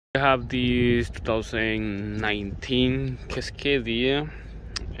I have this 2019 Cascadia,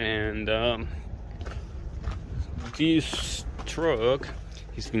 and this truck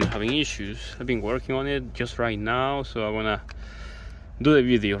has been having issues. I've been working on it just right now, so I wanna do the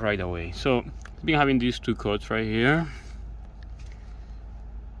video right away. So I've been having these two cuts right here,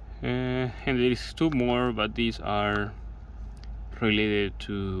 and there is two more, but these are related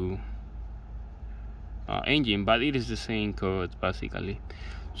to engine, but it is the same cut basically.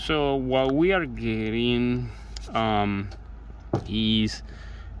 So what we are getting is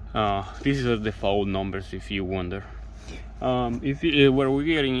these are the default numbers, if you wonder. What we're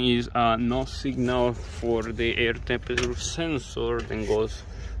getting is no signal for the air temperature sensor, then goes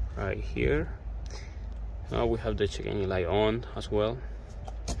right here. We have the check engine light on as well.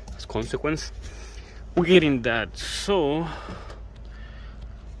 As consequence, we're getting that. So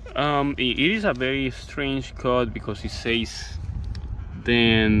it is a very strange code because it says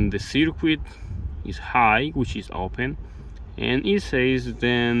then the circuit is high, which is open, and it says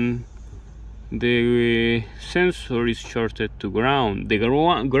then the sensor is shorted to ground. The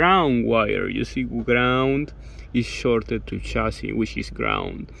ground wire, you see, ground is shorted to chassis, which is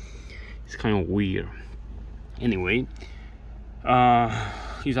ground. It's kind of weird. Anyway,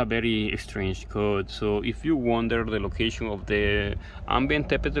 it's a very strange code. So if you wonder the location of the ambient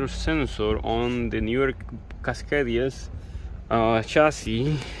temperature sensor on the newer Cascadias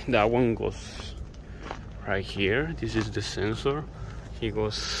chassis, that one goes right here. This is the sensor. It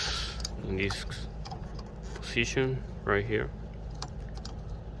goes in this position right here,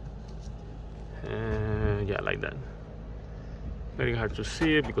 and yeah, like that. Very hard to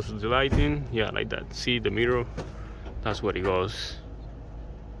see it because of the lighting. Yeah, like that. See the mirror? That's where it goes.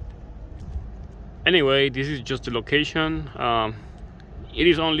 Anyway, this is just the location. It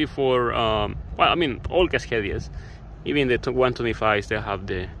is only for well, I mean, all Cascadias, even the 125s, they have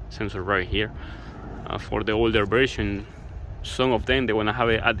the sensor right here. For the older version, some of them they want to have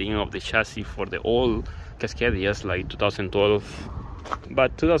it at the end of the chassis for the old Cascadias, like 2012,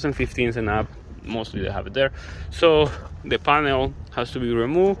 but 2015s and up, mostly they have it there. So the panel has to be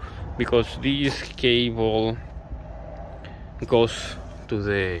removed because this cable goes to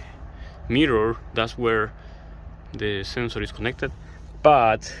the mirror. That's where the sensor is connected,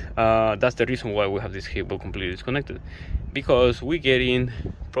 but that's the reason why we have this cable completely disconnected, because we're getting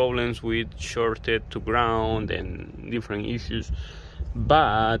problems with shorted to ground and different issues.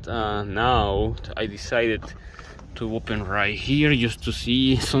 But now I decided to open right here just to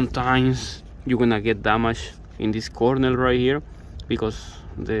see. Sometimes you're gonna get damage in this corner right here because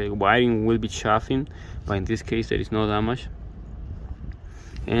the wiring will be chafing, but in this case there is no damage,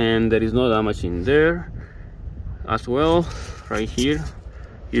 and there is no damage in there as well. Right here,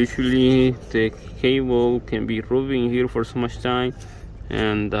 usually the cable can be rubbing here for so much time,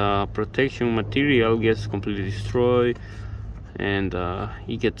 and protection material gets completely destroyed, and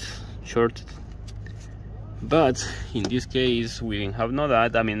it gets shorted. But in this case we didn't have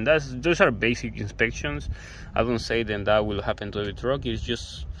that. I mean, those are basic inspections. I don't say then that will happen to every truck. It's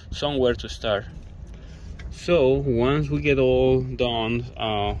just somewhere to start. So once we get all done,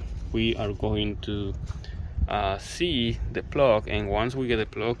 we are going to see the plug, and once we get the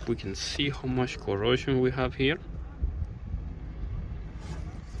plug we can see how much corrosion we have here,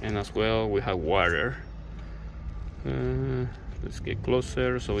 and as well we have water. Let's get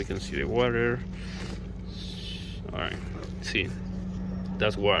closer so we can see the water. All right, see,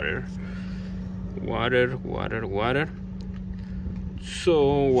 that's water.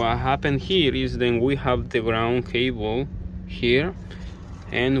 So what happened here is then we have the ground cable here,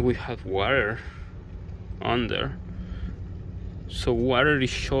 and we have water under. So water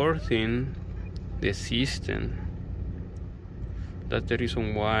is shorting the system. That's the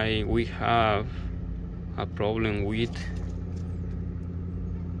reason why we have a problem with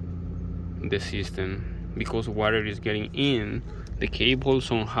the system, because water is getting in the cable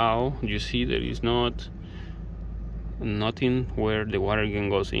somehow. You see there is nothing where the water can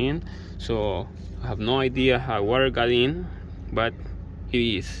goes in. So I have no idea how water got in, but it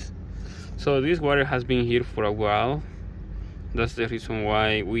is. So this water has been here for a while. That's the reason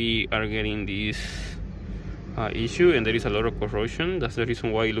why we are getting this issue, and there is a lot of corrosion. That's the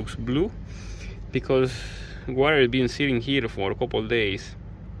reason why it looks blue, because water has been sitting here for a couple of days.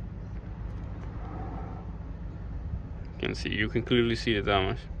 You can clearly see the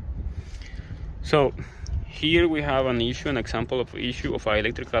damage. So here we have an example of issue of an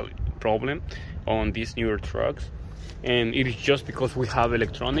electrical problem on these newer trucks, and it is just because we have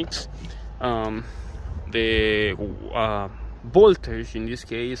electronics. The voltage in this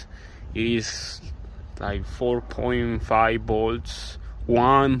case is like 4.5 volts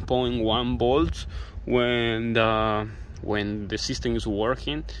 1.1 volts when the system is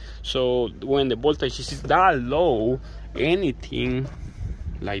working. So when the voltage is that low, anything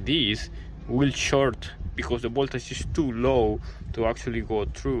like this will short because the voltage is too low to actually go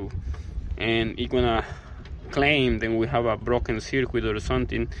through, and it's gonna claim then we have a broken circuit or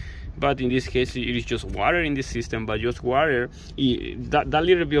something. But in this case it is just water in the system, but just water. That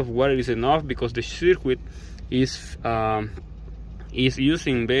little bit of water is enough because the circuit is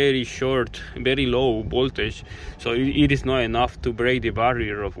using very short, very low voltage, so it is not enough to break the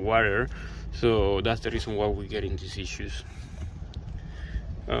barrier of water. So that's the reason why we're getting these issues.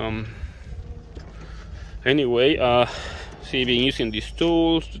 Anyway, see, been using these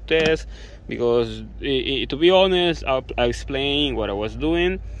tools to test because to be honest, I'll explain what I was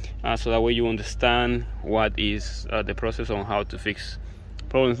doing so that way you understand what is the process on how to fix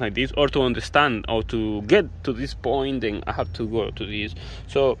problems like this, or to understand how to get to this point. Then I have to go to this.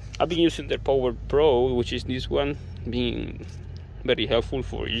 So I've been using the Power Pro, which is this one, being very helpful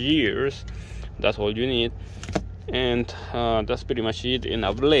for years. That's all you need, and that's pretty much it. And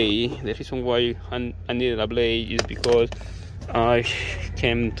a blade, the reason why I needed a blade is because I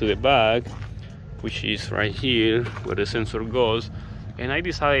came to the back, which is right here where the sensor goes, and I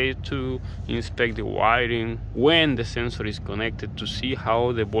decided to inspect the wiring when the sensor is connected to see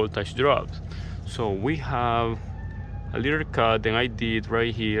how the voltage drops. So we have a little cut that I did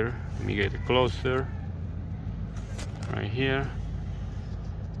right here. Let me get it closer. Right here.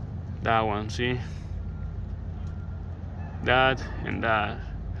 That one, see? That and that.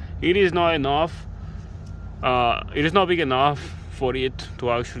 It is not enough. It is not big enough for it to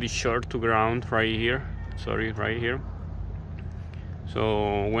actually short to ground right here. Sorry, right here.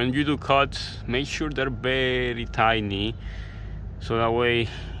 So when you do cuts, make sure they're very tiny, so that way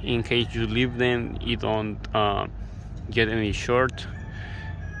in case you leave them, you don't get any short.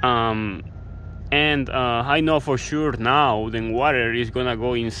 And I know for sure now then water is gonna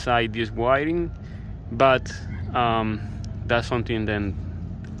go inside this wiring, but that's something then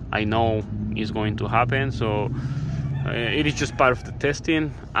I know is going to happen. So it is just part of the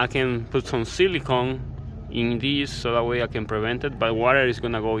testing. I can put some silicone in this so that way I can prevent it, but water is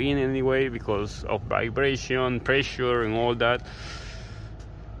gonna go in anyway because of vibration, pressure, and all that.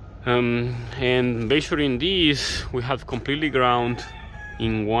 And measuring this, we have completely ground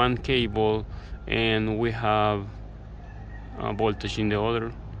in one cable, and we have voltage in the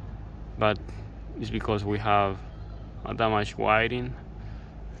other, but it's because we have a damaged wiring.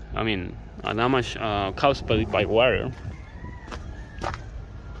 I mean, a damage caused by water.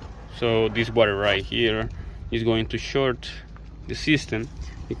 So this water right here is going to short the system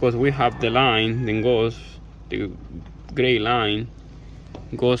because we have the line then goes, the gray line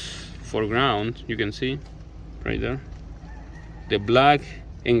goes for ground, you can see right there. The black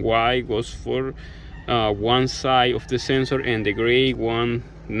and white goes for one side of the sensor, and the gray one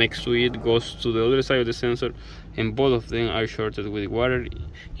next to it goes to the other side of the sensor, and both of them are shorted with water,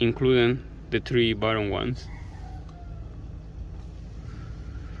 including the three bottom ones.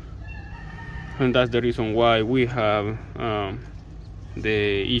 And that's the reason why we have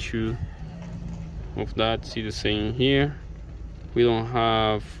the issue of that. See the same here. We don't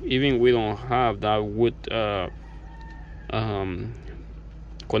have that wood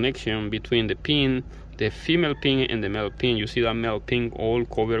connection between the pin, the female pin and the male pin. You see that male pin all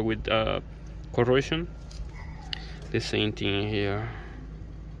covered with corrosion. The same thing here.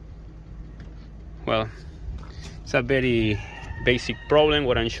 Well, it's a very basic problem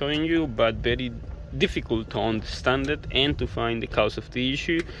what I'm showing you, but very difficult to understand it and to find the cause of the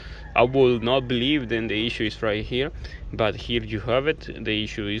issue. I will not believe then the issue is right here, but here you have it. The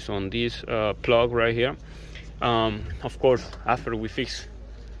issue is on this plug right here. Of course, after we fix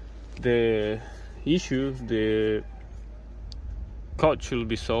the issue, the cut should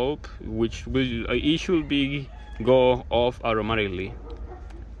be solved, which will it should be go off automatically.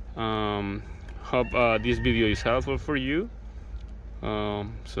 Hope this video is helpful for you.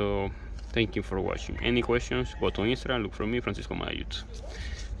 So thank you for watching. Any questions, go to Instagram, look for me, franciscoamaya.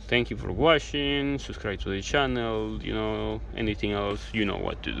 Thank you for watching. Subscribe to the channel. You know, anything else, you know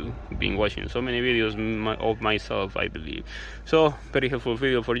what to do. Been watching so many videos of myself, I believe. So very helpful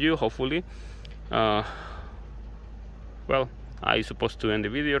video for you, hopefully. Well, I'm supposed to end the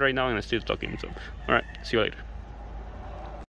video right now and I'm still talking, so all right, see you later.